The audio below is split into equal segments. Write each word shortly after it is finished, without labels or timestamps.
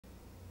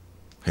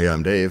Hey,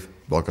 I'm Dave.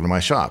 Welcome to my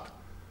shop.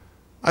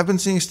 I've been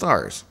seeing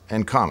stars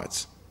and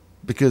comets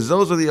because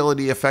those are the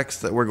LED effects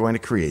that we're going to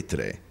create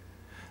today.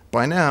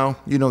 By now,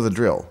 you know the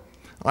drill.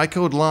 I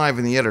code live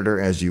in the editor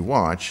as you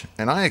watch,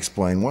 and I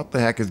explain what the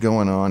heck is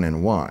going on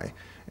and why.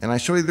 And I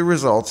show you the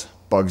results,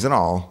 bugs and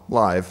all,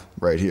 live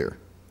right here.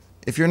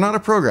 If you're not a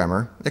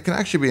programmer, it can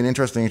actually be an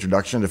interesting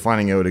introduction to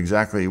finding out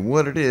exactly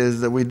what it is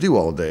that we do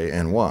all day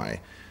and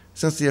why,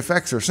 since the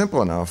effects are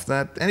simple enough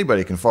that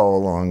anybody can follow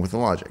along with the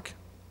logic.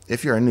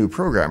 If you're a new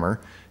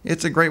programmer,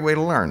 it's a great way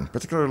to learn,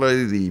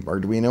 particularly the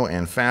Arduino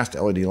and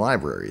FastLED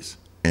libraries.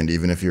 And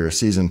even if you're a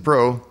seasoned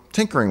pro,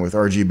 tinkering with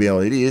RGB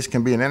LEDs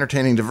can be an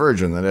entertaining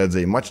diversion that adds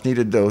a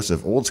much-needed dose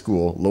of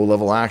old-school,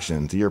 low-level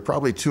action to your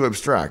probably too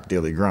abstract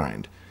daily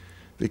grind.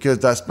 Because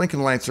that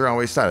blinking lights are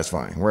always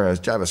satisfying, whereas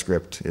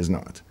JavaScript is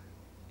not.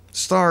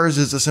 Stars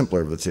is the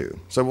simpler of the two,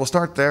 so we'll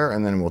start there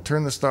and then we'll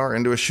turn the star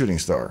into a shooting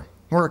star,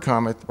 or a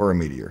comet, or a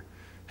meteor.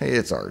 Hey,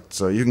 it's art,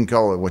 so you can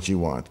call it what you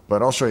want,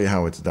 but I'll show you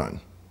how it's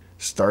done.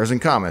 Stars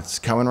and comets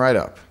coming right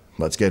up.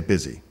 Let's get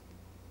busy.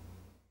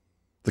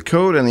 The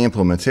code and the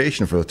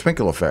implementation for the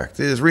twinkle effect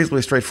is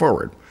reasonably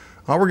straightforward.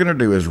 All we're going to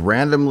do is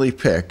randomly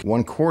pick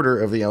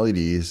 1/4 of the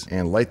LEDs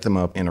and light them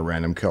up in a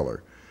random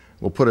color.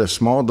 We'll put a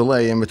small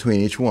delay in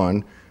between each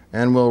one,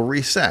 and we'll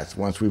reset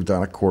once we've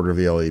done 1/4 of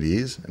the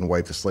LEDs and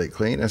wipe the slate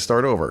clean and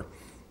start over.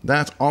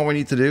 That's all we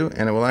need to do,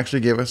 and it will actually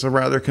give us a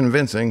rather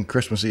convincing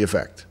Christmassy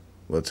effect.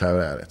 Let's have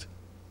at it.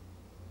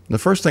 The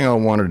first thing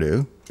I'll want to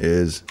do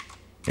is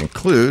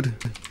include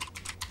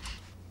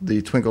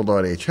the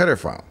twinkle.h header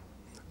file.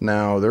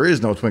 Now, there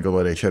is no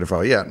twinkle.h header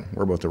file yet.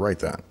 We're about to write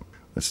that.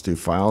 Let's do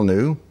File,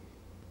 New,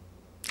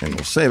 and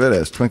we'll save it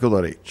as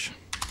twinkle.h.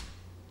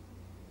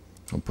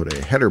 I'll put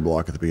a header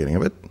block at the beginning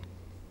of it.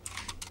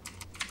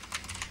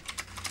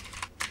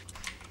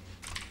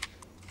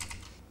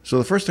 So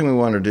the first thing we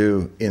want to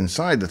do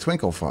inside the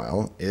Twinkle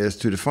file is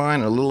to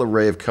define a little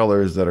array of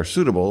colors that are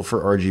suitable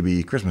for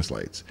RGB Christmas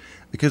lights.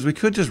 Because we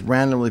could just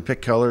randomly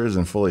pick colors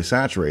and fully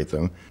saturate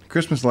them.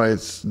 Christmas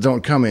lights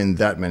don't come in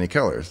that many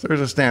colors.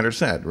 There's a standard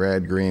set: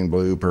 red, green,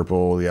 blue,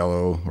 purple,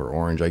 yellow, or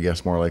orange, I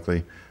guess more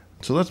likely.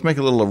 So let's make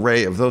a little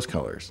array of those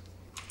colors.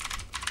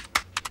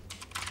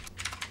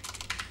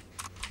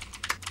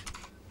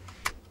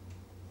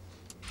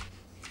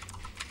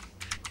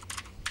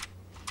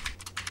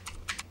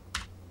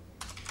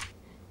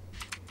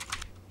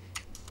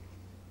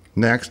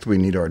 Next, we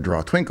need our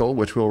draw twinkle,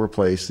 which will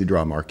replace the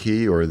draw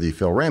marquee or the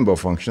fill rainbow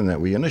function that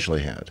we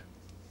initially had.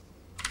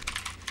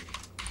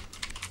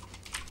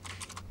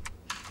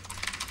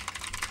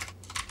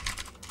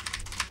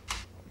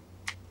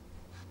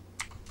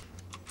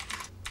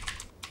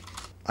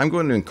 I'm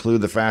going to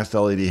include the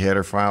FastLED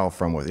header file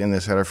from within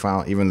this header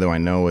file, even though I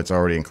know it's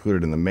already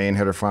included in the main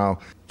header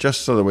file,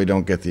 just so that we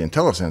don't get the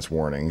IntelliSense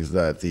warnings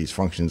that these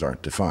functions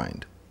aren't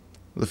defined.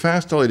 The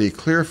FastLED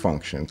clear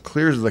function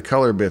clears the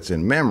color bits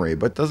in memory,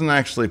 but doesn't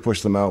actually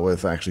push them out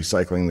with actually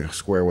cycling the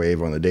square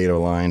wave on the data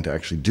line to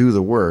actually do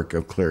the work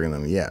of clearing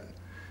them yet.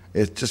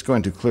 It's just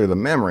going to clear the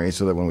memory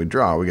so that when we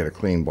draw, we get a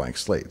clean blank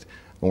slate.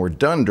 When we're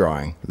done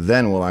drawing,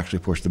 then we'll actually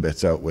push the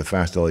bits out with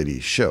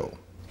FastLED show.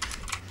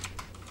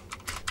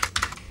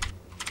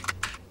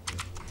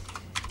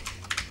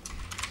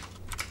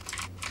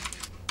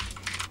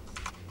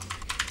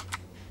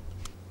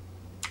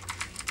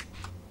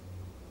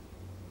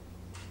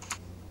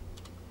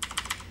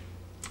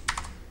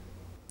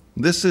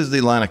 This is the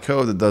line of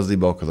code that does the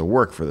bulk of the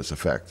work for this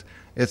effect.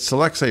 It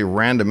selects a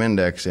random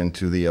index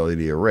into the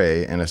LED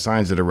array and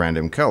assigns it a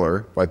random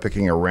color by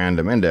picking a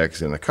random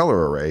index in the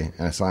color array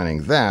and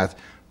assigning that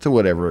to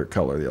whatever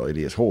color the LED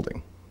is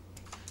holding.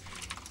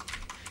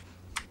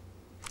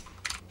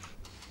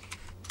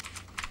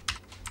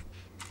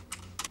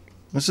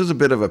 This is a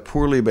bit of a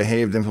poorly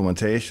behaved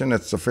implementation.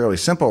 It's a fairly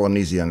simple and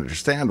easy to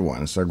understand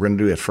one, so I'm going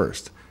to do it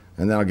first,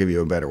 and then I'll give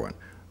you a better one.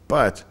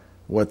 But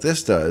what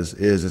this does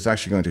is it's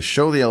actually going to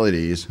show the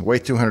LEDs,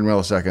 wait 200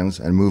 milliseconds,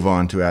 and move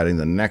on to adding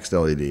the next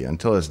LED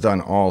until it's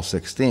done all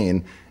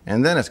 16,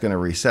 and then it's going to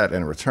reset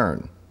and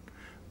return.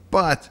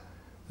 But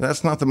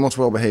that's not the most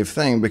well-behaved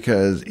thing,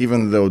 because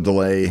even though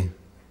delay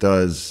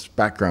does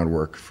background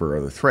work for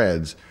other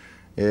threads,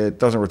 it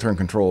doesn't return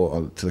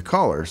control to the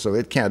caller, so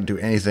it can't do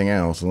anything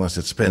else unless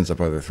it spins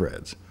up other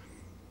threads.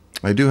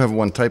 I do have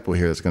one typo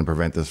here that's going to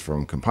prevent this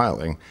from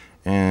compiling,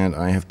 and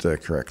I have to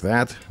correct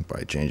that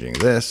by changing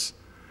this,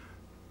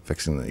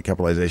 fixing the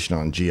capitalization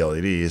on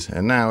GLEDs,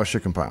 and now it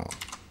should compile.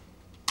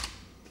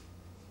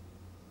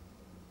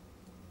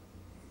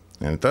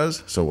 And it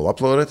does, so we'll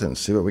upload it and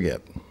see what we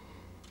get.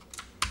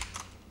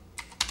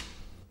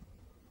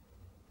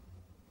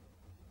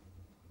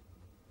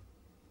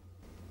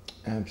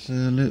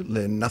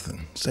 Absolutely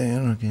nothing. Say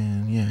it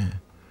again, yeah.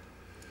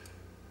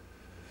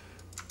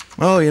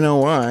 Well, you know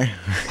why.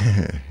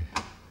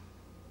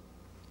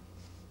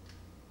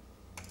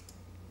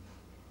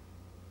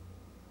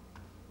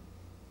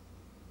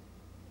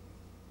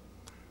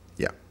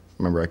 Yeah,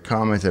 remember I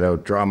commented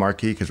out draw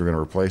marquee because we're going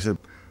to replace it.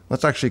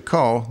 Let's actually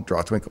call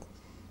draw twinkle.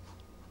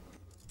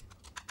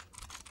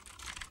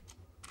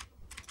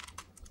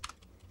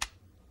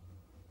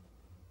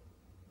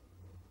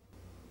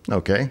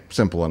 Okay,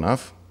 simple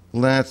enough.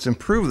 Let's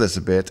improve this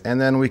a bit,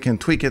 and then we can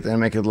tweak it and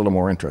make it a little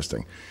more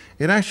interesting.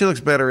 It actually looks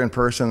better in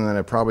person than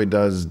it probably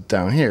does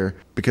down here,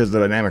 because the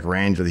dynamic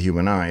range of the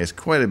human eye is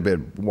quite a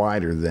bit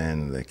wider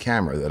than the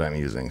camera that I'm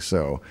using.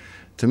 So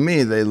to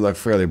me, they look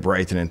fairly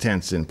bright and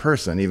intense in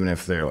person, even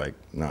if they're like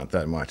not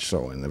that much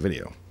so in the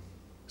video.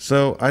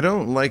 So I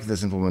don't like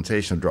this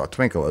implementation of Draw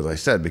Twinkle, as I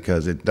said,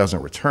 because it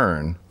doesn't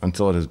return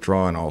until it has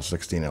drawn all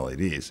 16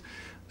 LEDs.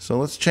 So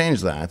let's change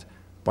that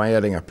by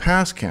adding a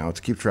pass count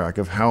to keep track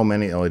of how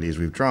many LEDs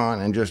we've drawn,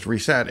 and just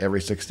reset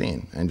every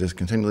 16 and just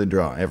continually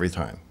draw every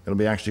time. It'll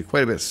be actually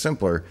quite a bit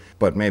simpler,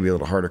 but maybe a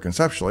little harder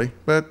conceptually,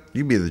 but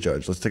you be the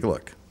judge. Let's take a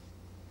look.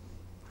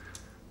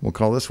 We'll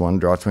call this one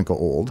Draw Twinkle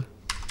Old.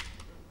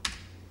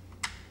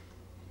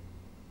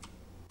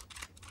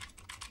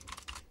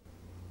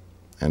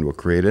 And we'll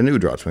create a new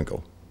Draw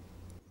Twinkle.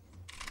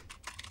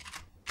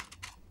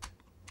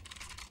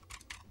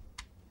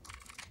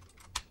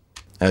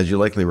 As you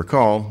likely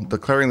recall,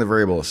 declaring the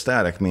variable as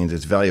static means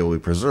its value will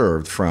be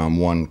preserved from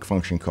one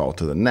function call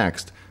to the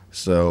next,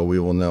 so we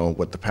will know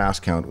what the pass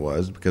count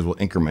was because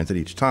we'll increment it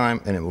each time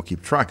and it will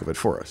keep track of it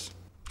for us.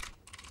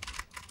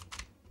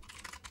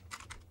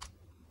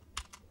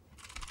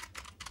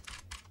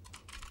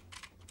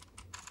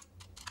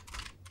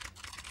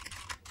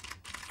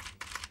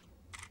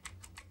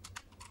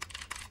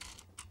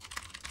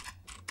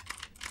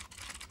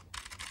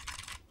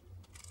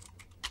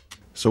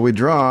 So we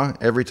draw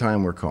every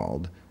time we're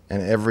called,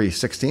 and every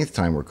 16th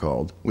time we're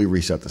called, we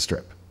reset the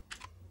strip.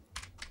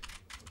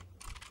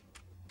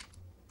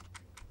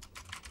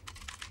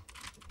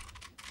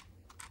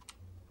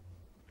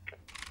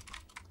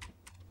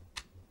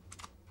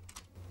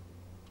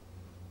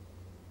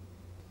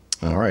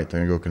 All right, I'm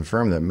going to go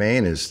confirm that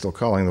main is still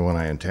calling the one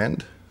I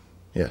intend.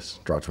 Yes,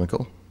 Draw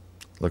Twinkle.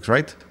 Looks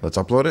right. Let's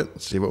upload it,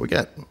 see what we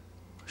get.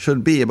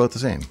 Should be about the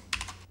same.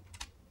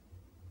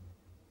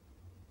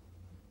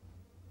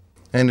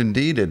 And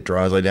indeed, it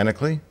draws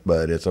identically,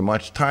 but it's a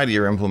much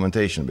tidier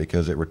implementation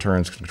because it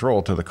returns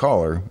control to the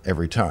caller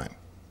every time.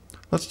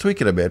 Let's tweak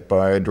it a bit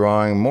by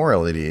drawing more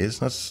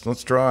LEDs.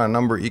 Let's draw a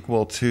number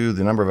equal to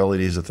the number of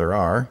LEDs that there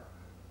are.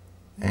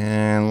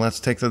 And let's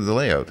take the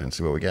delay out and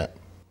see what we get.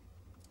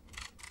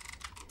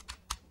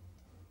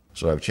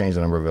 So I've changed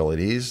the number of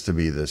LEDs to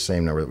be the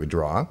same number that we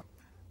draw.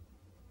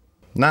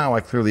 Now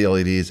I clear the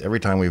LEDs every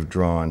time we've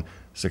drawn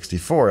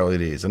 64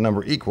 LEDs, a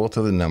number equal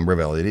to the number of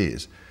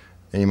LEDs.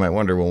 And you might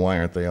wonder, well, why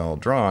aren't they all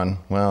drawn?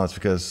 Well, it's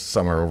because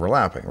some are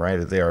overlapping, right?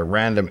 They are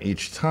random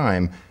each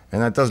time,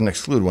 and that doesn't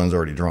exclude ones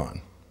already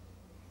drawn.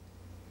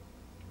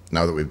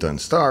 Now that we've done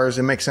stars,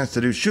 it makes sense to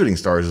do shooting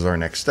stars as our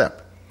next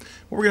step.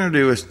 What we're going to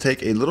do is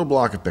take a little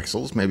block of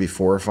pixels, maybe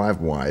 4 or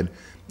 5 wide,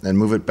 and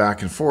move it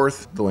back and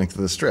forth the length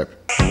of the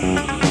strip.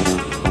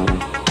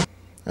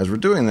 As we're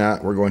doing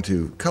that, we're going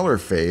to color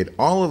fade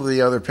all of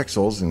the other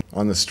pixels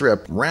on the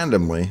strip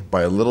randomly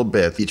by a little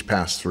bit each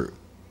pass through.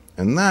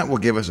 And that will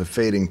give us a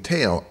fading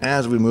tail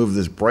as we move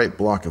this bright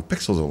block of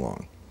pixels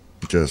along.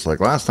 Just like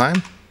last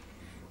time,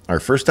 our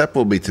first step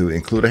will be to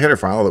include a header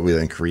file that we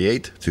then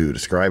create to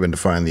describe and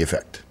define the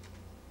effect.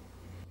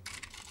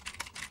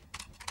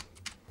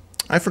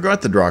 I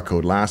forgot the draw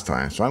code last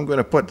time, so I'm going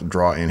to put the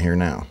draw in here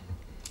now.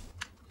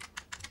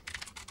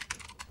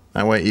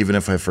 That way, even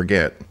if I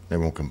forget, it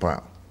won't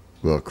compile.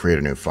 We'll create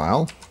a new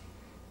file.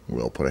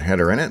 We'll put a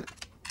header in it.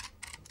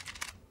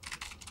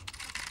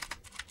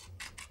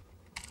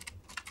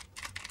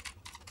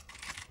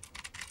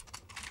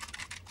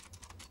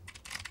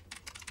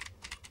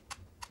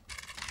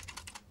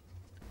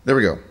 There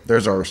we go.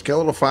 There's our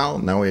skeletal file.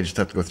 Now we just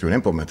have to go through and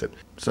implement it.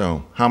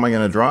 So how am I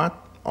going to draw it?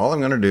 All I'm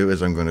going to do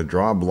is I'm going to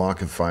draw a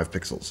block of 5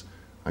 pixels.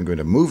 I'm going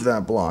to move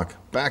that block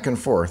back and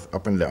forth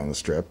up and down the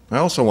strip. I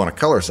also want to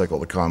color cycle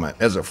the comet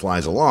as it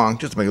flies along,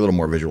 just to make it a little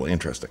more visually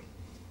interesting.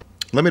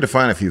 Let me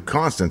define a few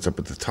constants up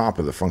at the top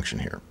of the function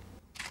here.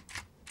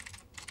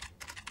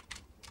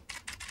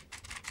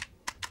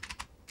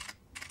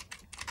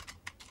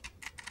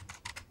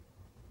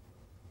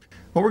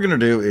 What we're going to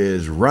do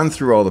is run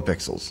through all the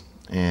pixels.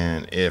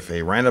 And if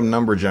a random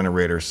number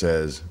generator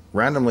says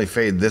randomly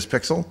fade this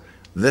pixel,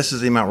 this is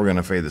the amount we're going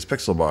to fade this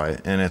pixel by,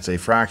 and it's a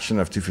fraction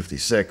of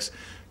 256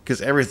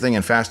 because everything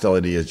in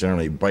FastLED is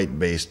generally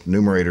byte-based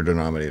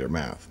numerator-denominator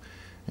math.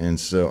 And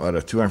so out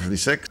of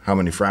 256, how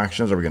many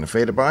fractions are we going to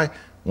fade it by?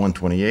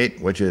 128,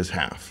 which is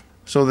half.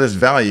 So this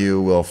value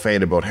will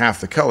fade about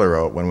half the color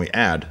out when we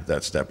add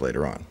that step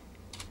later on.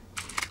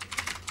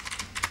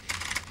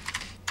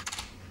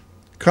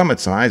 Comet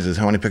size is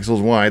how many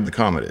pixels wide the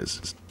comet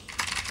is.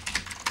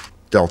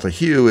 Delta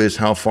hue is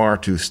how far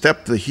to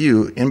step the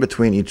hue in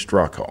between each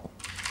draw call.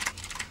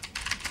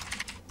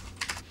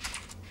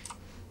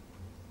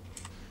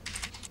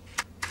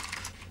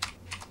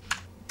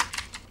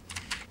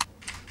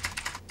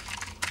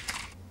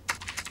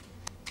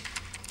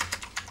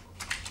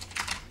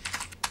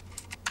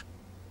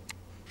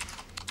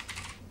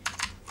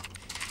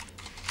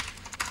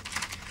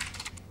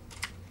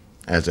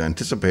 As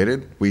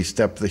anticipated, we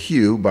step the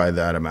hue by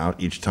that amount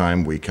each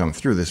time we come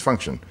through this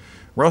function.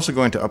 We're also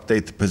going to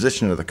update the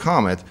position of the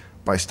comet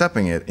by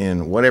stepping it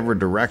in whatever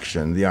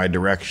direction the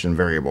iDirection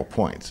variable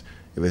points.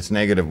 If it's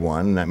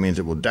 -1, that means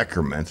it will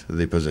decrement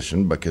the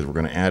position because we're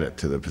going to add it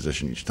to the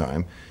position each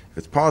time. If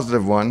it's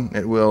 +1,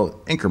 it will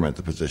increment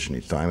the position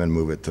each time and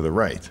move it to the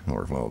right.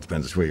 Or, well, it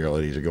depends which way your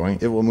LEDs are going.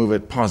 It will move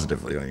it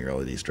positively on your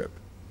LED strip.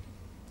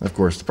 Of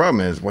course, the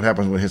problem is what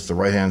happens when it hits the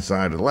right-hand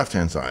side or the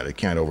left-hand side. It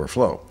can't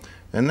overflow.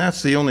 And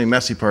that's the only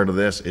messy part of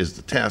this, is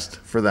the test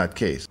for that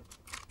case.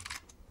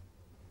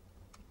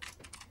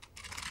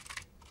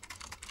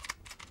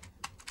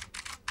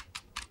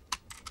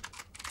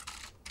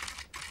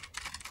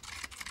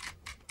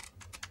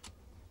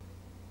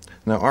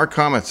 Now our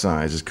Comet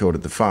size is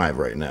coded to 5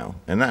 right now,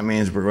 and that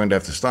means we're going to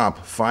have to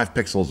stop 5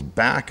 pixels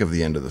back of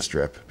the end of the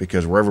strip,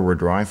 because wherever we're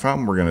drawing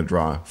from, we're going to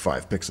draw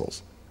 5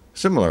 pixels.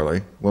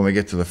 Similarly, when we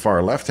get to the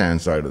far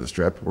left-hand side of the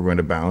strip, we're going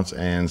to bounce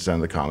and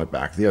send the Comet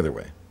back the other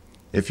way.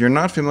 If you're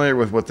not familiar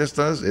with what this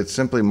does, it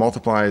simply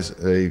multiplies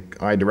a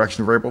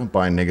iDirection variable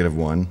by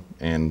 -1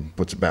 and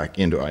puts it back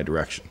into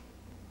iDirection.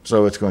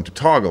 So it's going to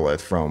toggle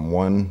it from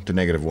 1 to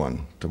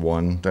 -1 to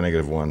 1 to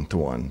 -1 to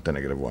 1 to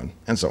 -1,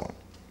 and so on.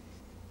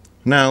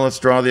 Now let's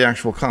draw the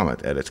actual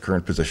comet at its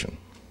current position.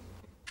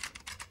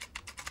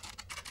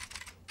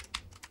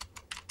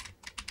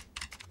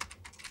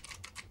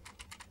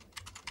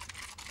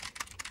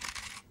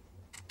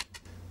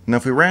 Now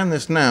if we ran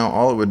this now,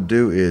 all it would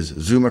do is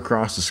zoom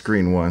across the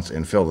screen once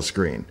and fill the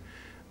screen,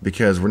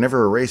 because we're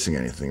never erasing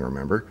anything,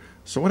 remember?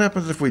 So what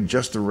happens if we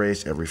just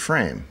erase every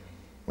frame?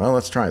 Well,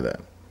 let's try that.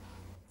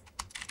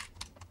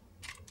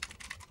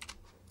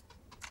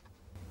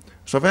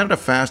 So I've added a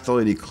fast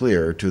LED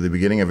clear to the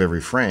beginning of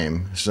every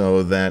frame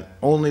so that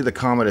only the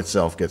comet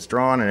itself gets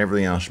drawn and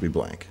everything else should be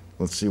blank.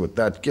 Let's see what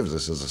that gives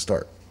us as a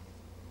start.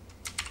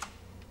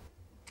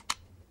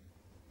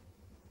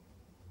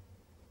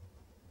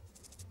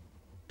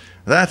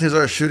 That is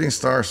our shooting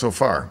star so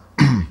far.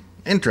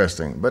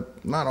 Interesting,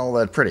 but not all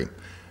that pretty.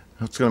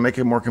 What's going to make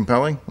it more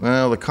compelling?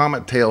 Well, the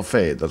comet tail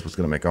fade. That's what's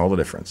going to make all the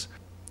difference.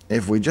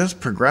 If we just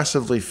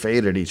progressively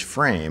faded each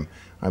frame,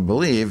 I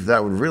believe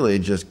that would really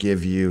just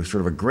give you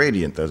sort of a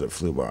gradient as it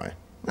flew by.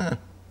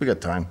 We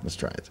got time. Let's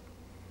try it.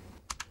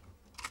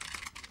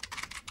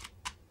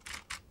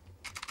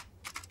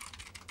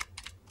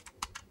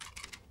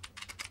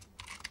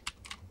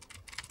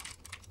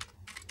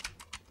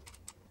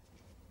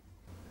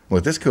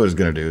 What this code is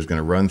going to do is going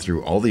to run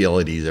through all the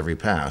LEDs every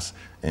pass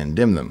and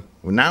dim them.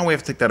 Well, now we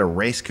have to take that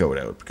erase code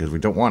out because we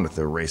don't want it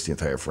to erase the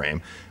entire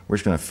frame. We're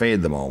just going to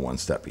fade them all one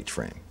step each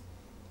frame.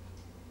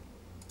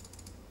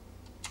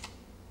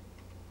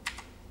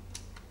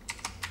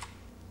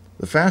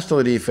 The fast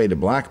LED fade to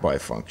black by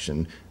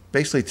function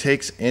basically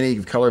takes any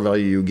color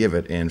value you give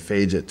it and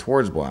fades it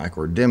towards black,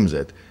 or dims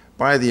it,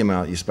 by the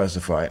amount you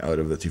specify out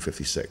of the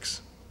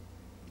 256.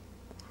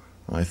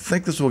 I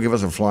think this will give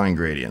us a flying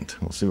gradient.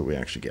 We'll see what we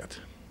actually get.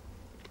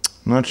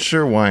 I'm not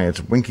sure why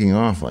it's winking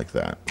off like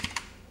that.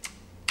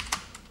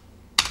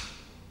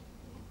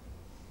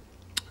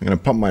 I'm going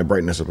to pump my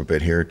brightness up a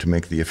bit here to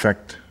make the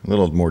effect a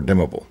little more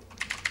dimmable.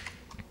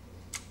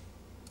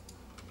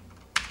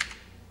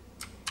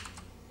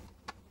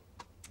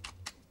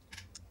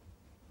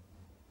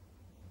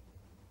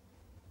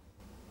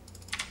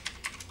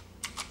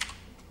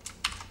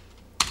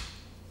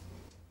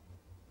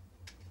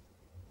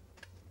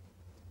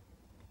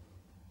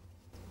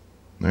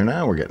 There,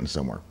 now we're getting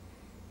somewhere.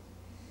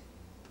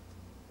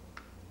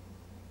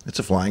 It's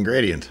a flying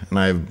gradient, and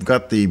I've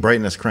got the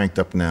brightness cranked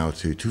up now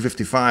to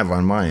 255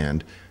 on my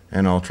end,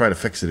 and I'll try to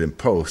fix it in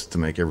post to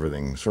make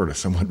everything sort of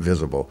somewhat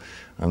visible.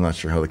 I'm not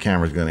sure how the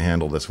camera's going to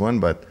handle this one,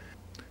 but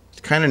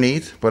it's kind of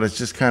neat, but it's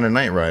just kind of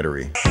Knight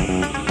Rider-y.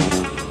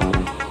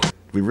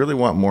 We really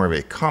want more of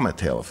a comet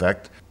tail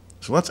effect,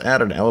 so let's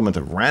add an element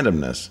of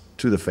randomness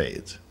to the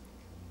fades.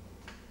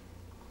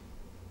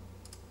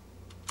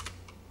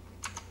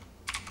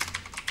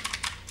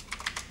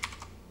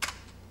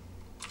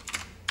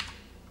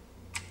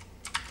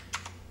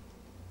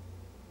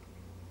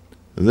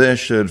 This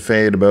should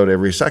fade about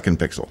every second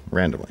pixel,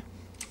 randomly.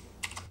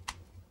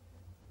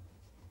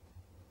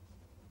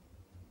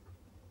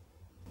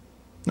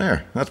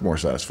 There, that's more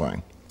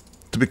satisfying.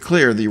 To be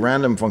clear, the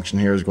random function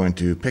here is going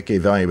to pick a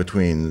value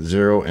between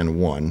 0 and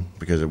 1,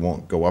 because it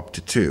won't go up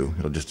to 2.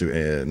 It'll just do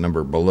a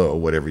number below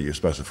whatever you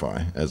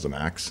specify as the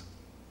max.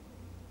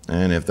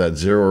 And if that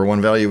 0 or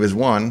 1 value is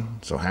 1,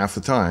 so half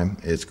the time,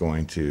 it's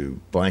going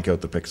to blank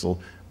out the pixel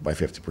by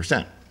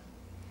 50%.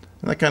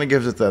 And that kind of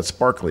gives it that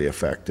sparkly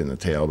effect in the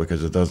tail,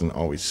 because it doesn't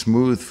always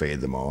smooth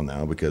fade them all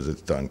now, because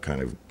it's done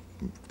kind of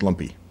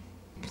lumpy.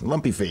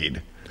 Lumpy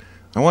fade.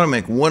 I want to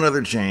make one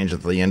other change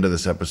at the end of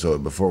this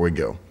episode before we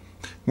go.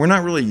 We're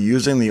not really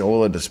using the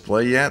OLED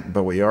display yet,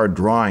 but we are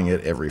drawing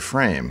it every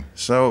frame.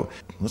 So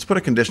let's put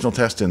a conditional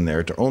test in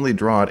there to only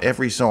draw it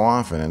every so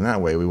often, and that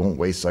way we won't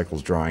waste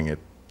cycles drawing it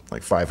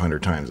like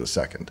 500 times a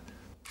second.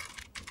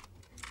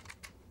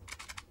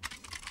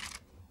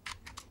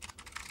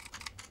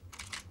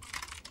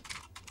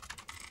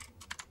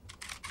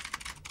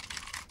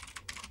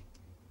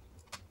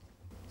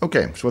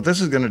 Okay, so what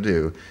this is going to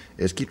do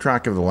is keep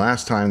track of the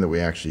last time that we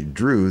actually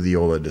drew the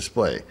OLED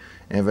display.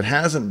 And if it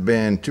hasn't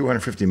been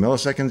 250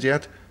 milliseconds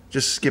yet,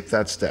 just skip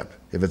that step.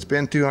 If it's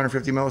been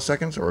 250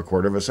 milliseconds or a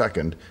quarter of a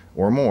second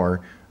or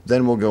more,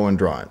 then we'll go and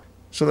draw it.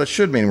 So that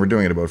should mean we're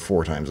doing it about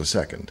 4 times a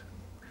second.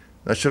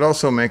 That should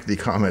also make the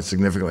Comet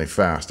significantly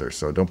faster,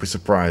 so don't be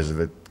surprised if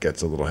it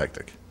gets a little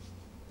hectic.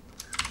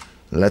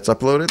 Let's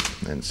upload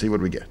it and see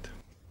what we get.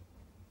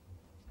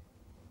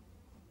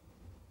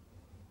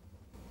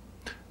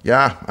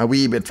 Yeah, a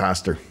wee bit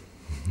faster.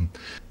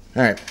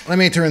 Alright, let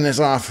me turn this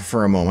off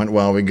for a moment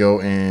while we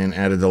go and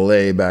add a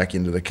delay back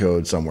into the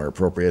code somewhere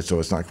appropriate so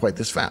it's not quite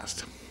this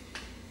fast.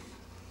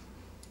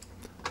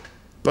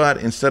 But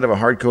instead of a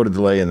hard-coded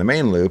delay in the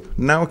main loop,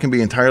 now it can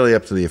be entirely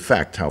up to the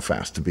effect how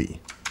fast to be.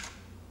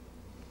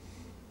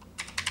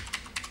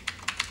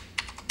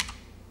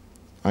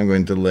 I'm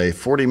going to delay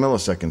 40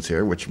 milliseconds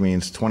here, which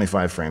means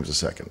 25 frames a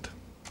second.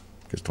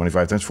 Because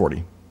 25 times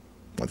 40,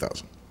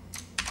 1,000.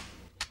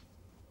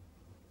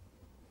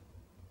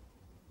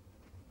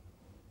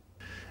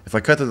 If I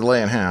cut the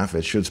delay in half,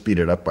 it should speed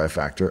it up by a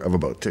factor of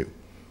about 2.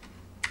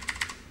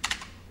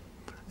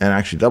 And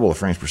actually double the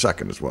frames per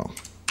second as well.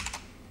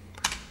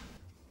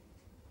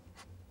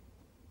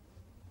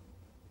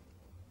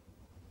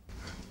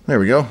 There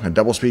we go, a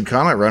double speed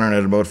Comet running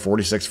at about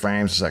 46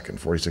 frames a second,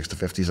 46 to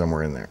 50,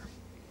 somewhere in there.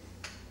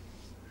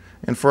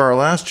 And for our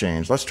last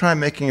change, let's try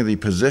making the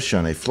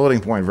position a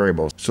floating point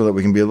variable so that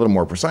we can be a little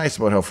more precise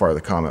about how far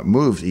the Comet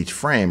moves each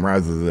frame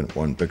rather than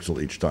 1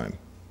 pixel each time.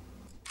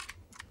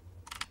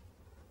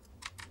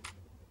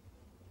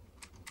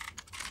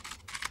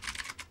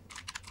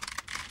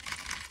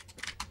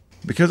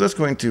 Because that's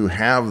going to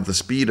have the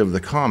speed of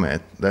the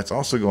Comet, that's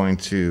also going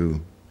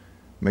to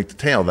make the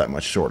tail that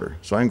much shorter.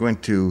 So I'm going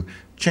to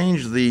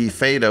change the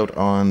fade out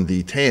on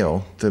the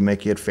tail to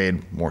make it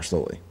fade more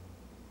slowly.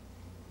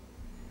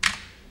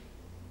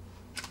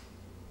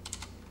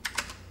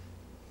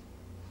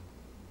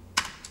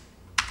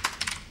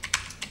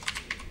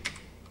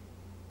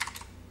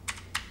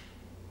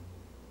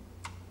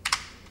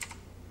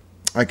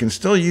 I can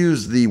still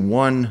use the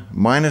 1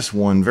 minus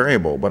 1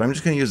 variable, but I'm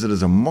just going to use it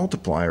as a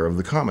multiplier of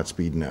the Comet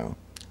speed now.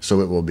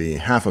 So it will be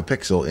half a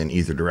pixel in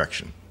either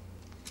direction.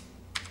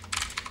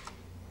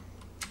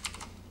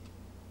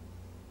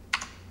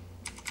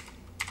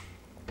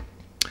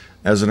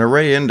 As an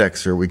array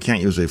indexer, we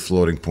can't use a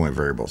floating point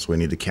variable, so we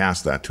need to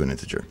cast that to an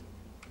integer.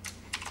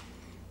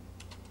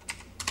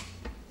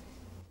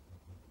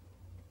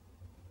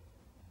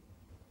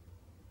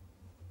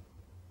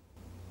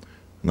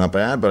 Not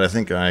bad, but I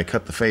think I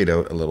cut the fade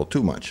out a little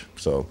too much.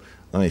 So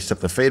let me step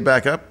the fade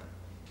back up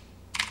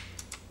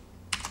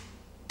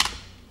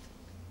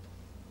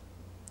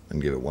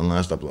and give it one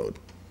last upload.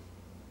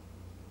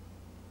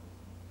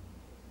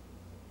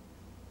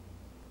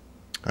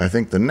 I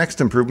think the next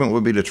improvement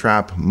would be to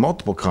trap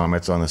multiple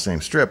comets on the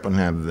same strip and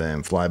have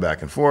them fly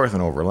back and forth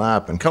and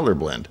overlap and color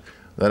blend.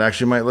 That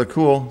actually might look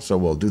cool, so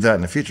we'll do that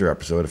in a future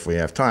episode if we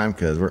have time,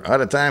 because we're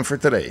out of time for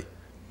today.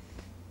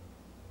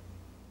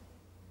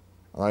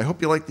 I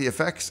hope you liked the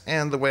effects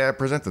and the way I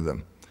presented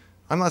them.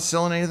 I'm not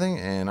selling anything,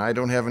 and I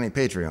don't have any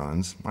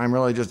Patreons. I'm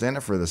really just in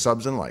it for the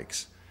subs and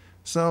likes.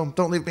 So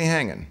don't leave me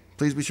hanging.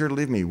 Please be sure to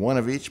leave me one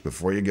of each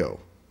before you go.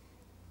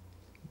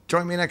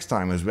 Join me next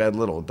time as we add a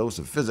little dose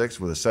of physics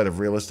with a set of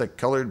realistic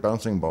colored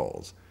bouncing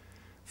balls.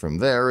 From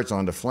there, it's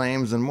on to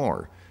flames and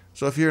more.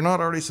 So if you're not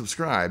already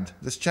subscribed,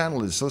 this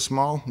channel is so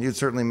small you'd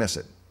certainly miss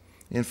it.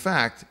 In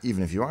fact,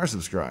 even if you are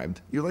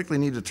subscribed, you likely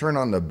need to turn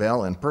on the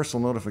bell and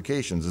personal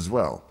notifications as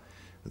well.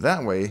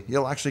 That way,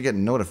 you'll actually get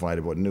notified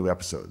about new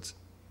episodes.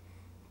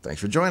 Thanks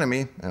for joining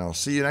me, and I'll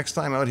see you next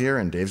time out here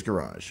in Dave's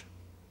Garage.